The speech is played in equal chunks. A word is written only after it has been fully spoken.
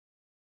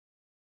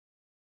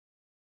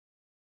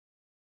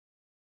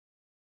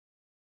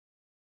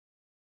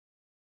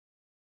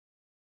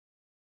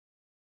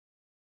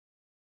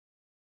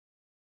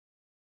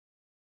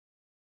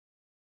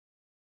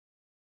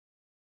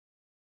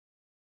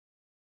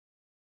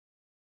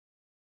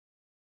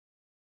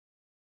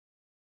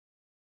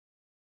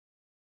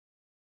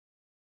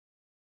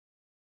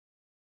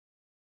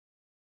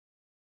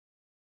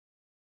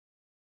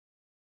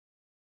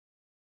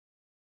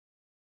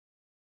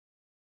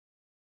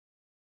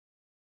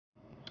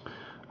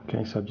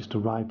Okay, so I've just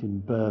arrived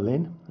in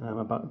Berlin. I'm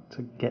about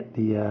to get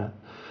the,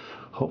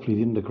 hopefully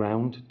the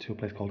underground to a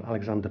place called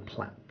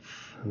Alexanderplatz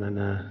and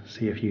then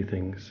see a few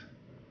things.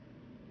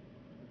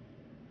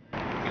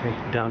 Okay,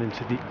 down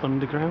into the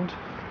underground.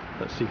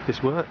 Let's see if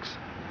this works.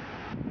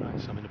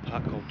 Right, so I'm in a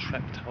park called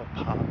Treptower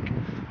Park.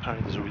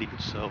 Apparently there's a really good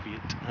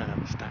Soviet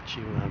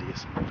statue around here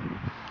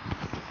somewhere.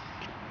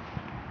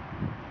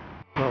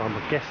 Well,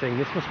 I'm guessing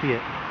this must be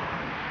it.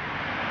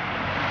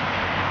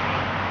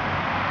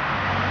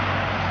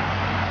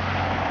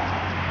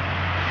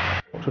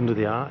 Under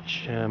the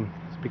arch, there's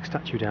a big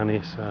statue down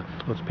here, so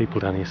lots of people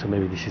down here, so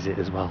maybe this is it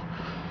as well.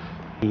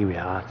 Here we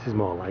are, this is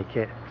more like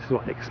it, this is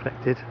what I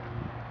expected.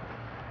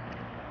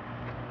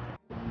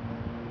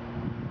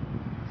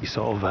 These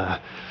sort of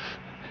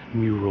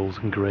murals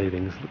and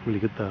engravings look really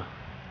good though.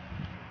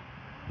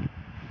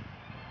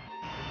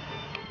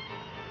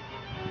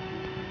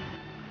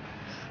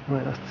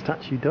 Right, that's the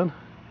statue done.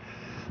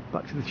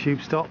 Back to the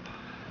tube stop,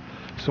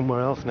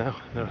 somewhere else now.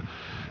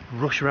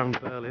 Rush around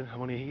Berlin,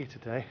 I'm only here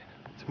today.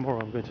 Tomorrow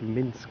I'm going to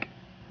Minsk.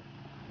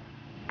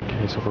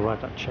 Okay, so I've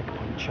arrived at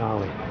checkpoint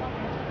Charlie.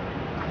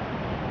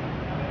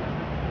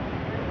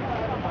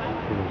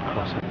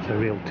 It's a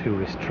real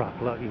tourist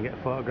trap. Look, you can get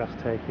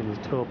photographs taken,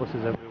 there's tour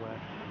buses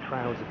everywhere,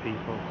 crowds of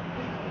people.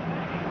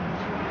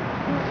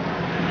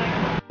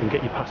 You can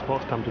get your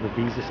passport stamped with a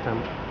visa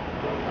stamp,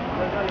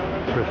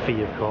 for a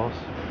fee of course.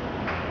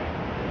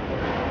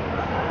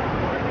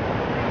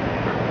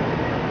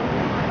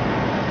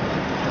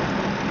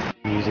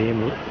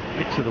 Museum,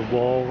 bits of the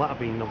wall that have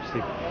been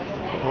obviously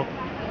up.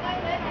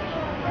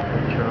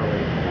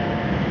 Charlie.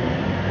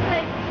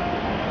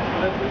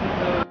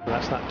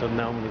 That's that done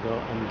now. I'm going to go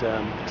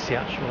and see the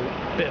actual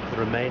bit of the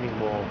remaining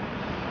wall.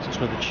 So it's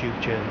another tube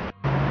journey.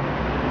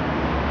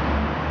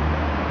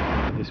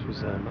 This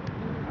was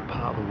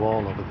part of the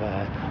wall over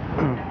there.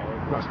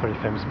 That's a very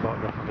famous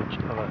photograph of a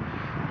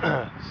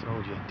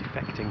soldier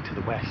defecting to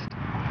the west.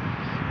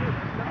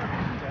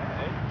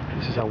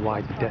 This is how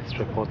wide the death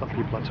strip was, that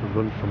people had to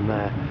run from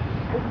there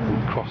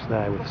and cross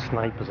there with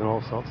snipers and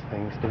all sorts of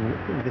things.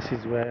 And this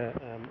is where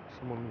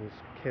someone was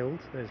killed.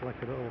 There's like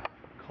a little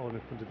column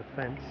in front of the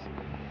fence.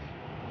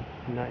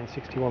 In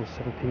 1961,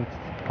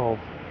 17th of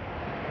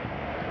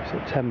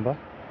September.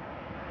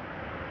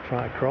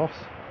 Try to cross.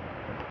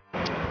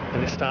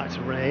 And it started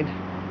to rain.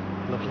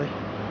 Lovely.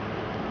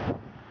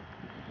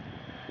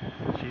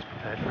 She's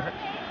prepared for it.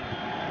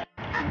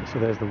 So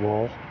there's the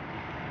wall.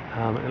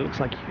 It looks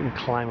like you can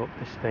climb up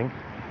this thing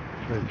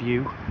for a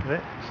view of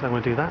it, so I'm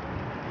going to do that.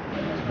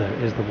 So there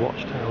is the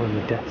watchtower and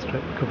the death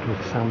strip covered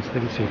with sand, so you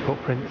can see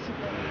footprints.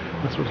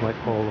 This looks like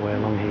all the way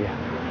along here.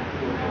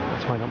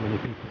 That's why not many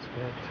people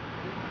escaped.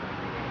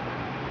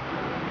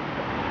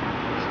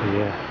 So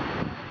yeah,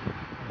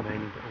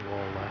 remaining bit of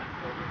wall there.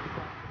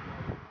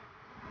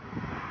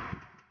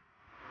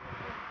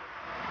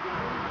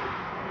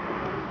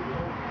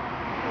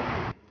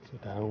 So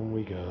down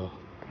we go.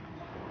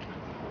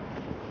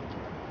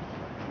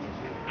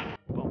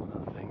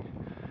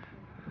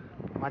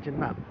 Imagine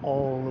that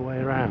all the way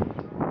around.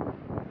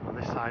 On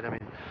this side, I mean,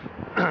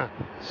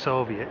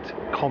 Soviet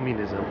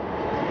communism.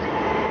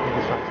 On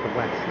this side to the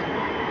west.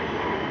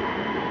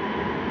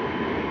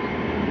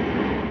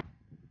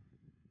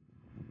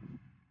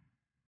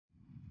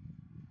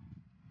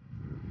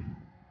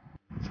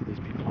 So these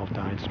people have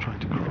died trying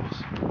to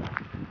cross.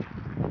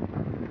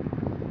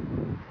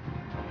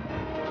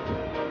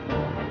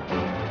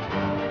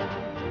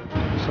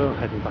 So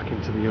heading back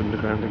into the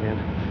underground again.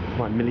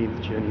 My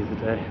millionth journey of the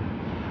day.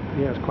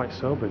 Yeah, it was quite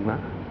sobering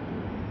that.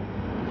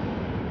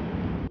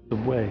 The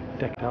way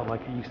decked out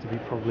like it used to be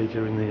probably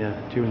during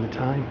the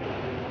time.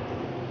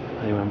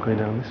 Anyway, I'm going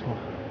down this one.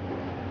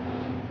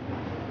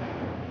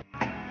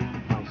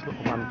 Nice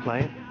little band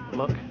playing.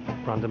 Look,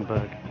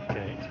 Brandenburg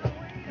Gate.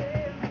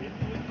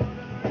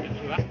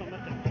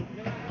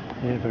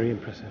 Yeah, very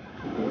impressive.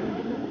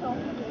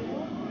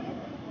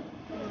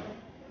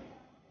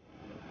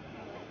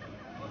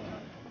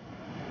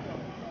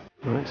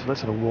 Alright, so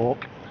let's have a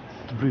walk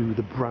through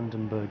the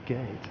Brandenburg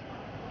Gate.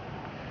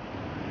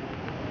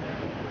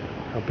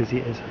 How busy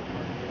it is.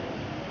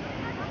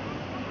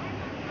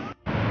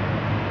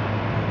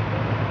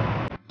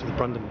 So the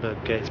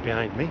Brandenburg Gate's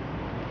behind me,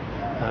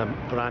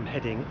 but I'm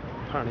heading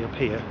apparently up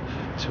here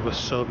to a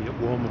Soviet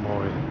War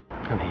Memorial.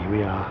 And here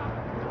we are.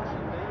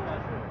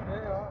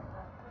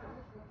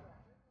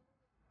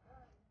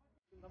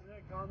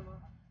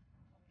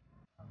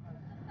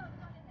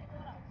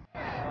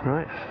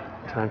 Right,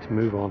 time to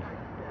move on.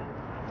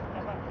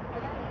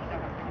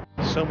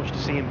 So much to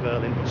see in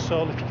Berlin, but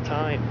so little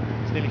time.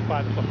 It's nearly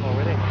 5 o'clock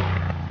already.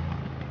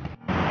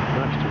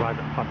 I've just arrived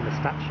at the fabulous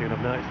statue and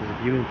I've noticed there's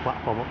a viewing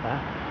platform up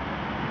there.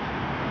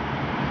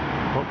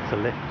 Oh, it's a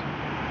lift.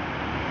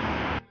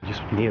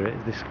 Just near it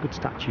is this good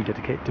statue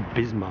dedicated to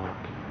Bismarck.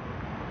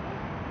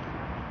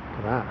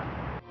 Look at that.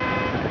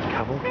 It's like a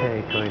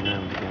cavalcade going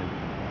round again.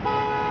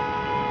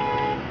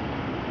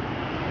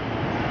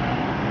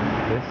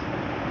 This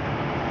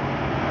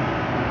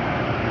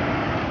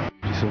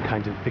is some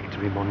kind of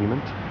victory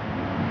monument.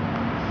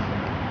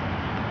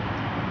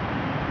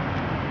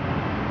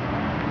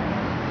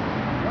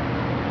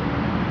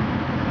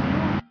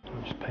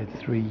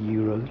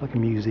 €3, like a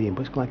museum,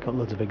 but it's like got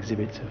loads of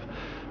exhibits of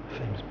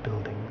famous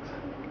buildings.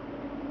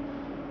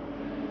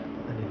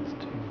 Lenin's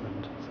tomb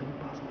and St.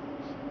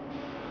 Basil's.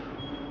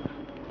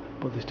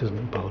 But this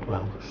doesn't bode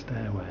well, the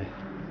stairway.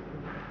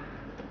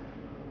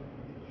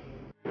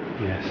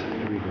 Yes,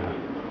 here we go.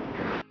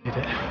 Did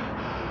it.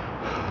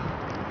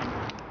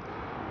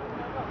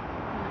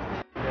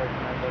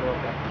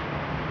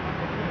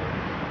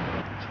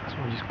 So that's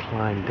why I just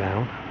climbed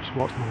down. Just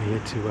walked on here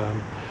to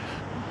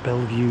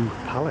Bellevue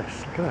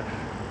Palace. Look at that.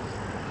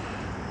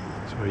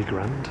 It's very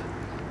grand.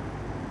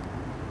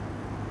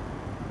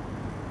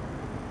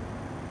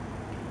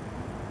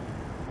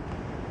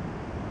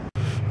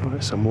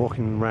 Right, so I'm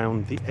walking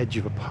around the edge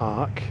of a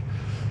park,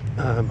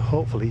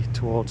 hopefully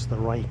towards the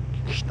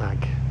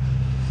Reichstag.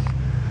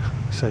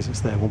 It says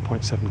it's there,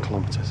 1.7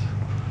 kilometres.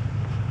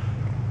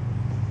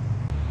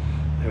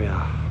 There we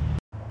are.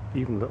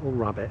 Even a little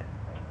rabbit.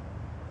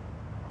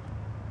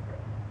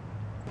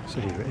 So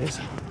here it is.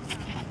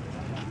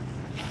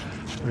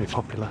 Very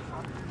popular.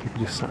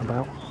 People just sat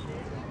about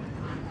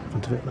in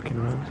front of it looking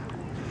around.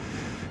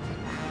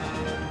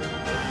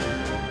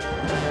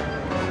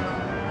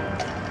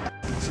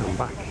 So I'm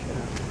back here.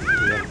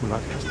 We're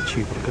right across the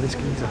tube. Look at this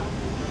geezer.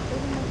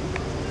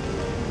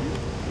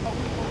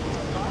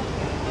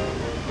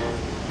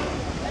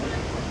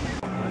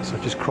 Right, so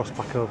I've just crossed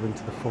back over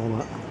into the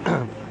former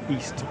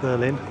East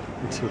Berlin,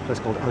 into a place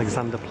called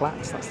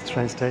Alexanderplatz. That's the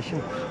train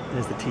station.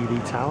 There's the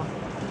TV tower.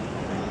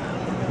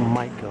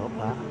 Might go up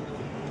there.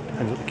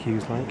 Depends what the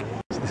queue's like.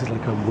 So this is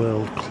like a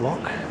world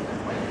clock.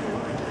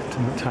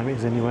 Don't know what time it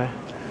is anywhere.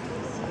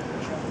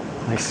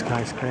 Nice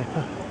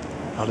skyscraper.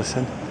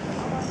 Addison.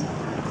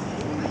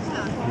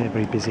 Yeah,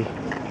 very busy.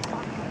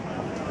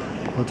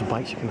 Loads of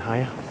bikes you can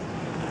hire.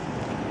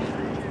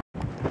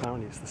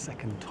 Apparently it's the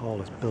second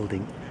tallest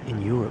building in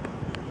Europe.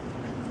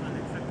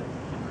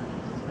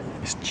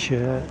 This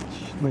church,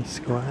 nice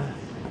square.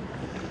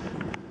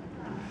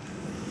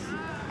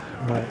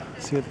 Right,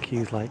 let's see what the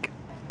queue's like.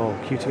 Oh,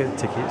 queue to get the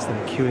tickets,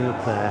 then queuing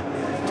up there.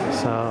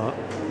 So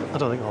I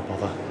don't think I'll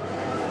bother.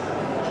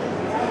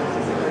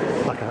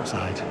 Back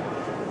outside. So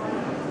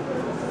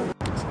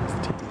there's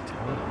the TV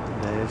tower,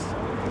 and there's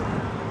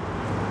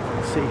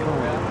City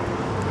Hall.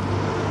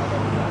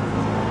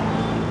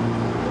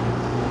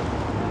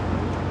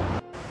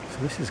 So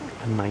this is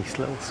a nice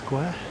little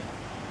square.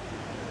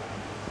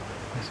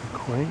 Nice and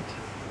quaint.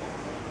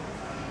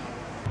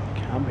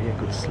 Can't be a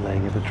good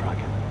slaying of the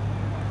dragon.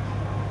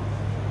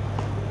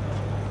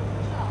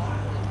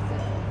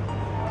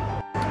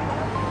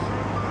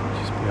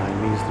 Just behind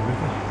me is the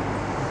river,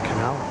 the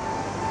canal.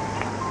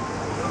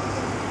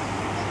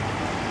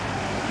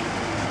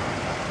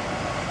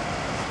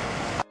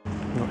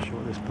 I'm not sure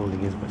what this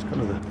building is, but it's got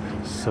another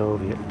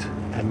Soviet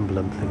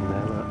emblem thing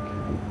there, look.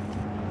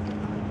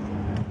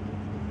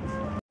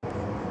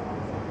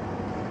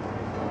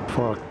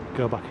 Before I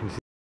go back into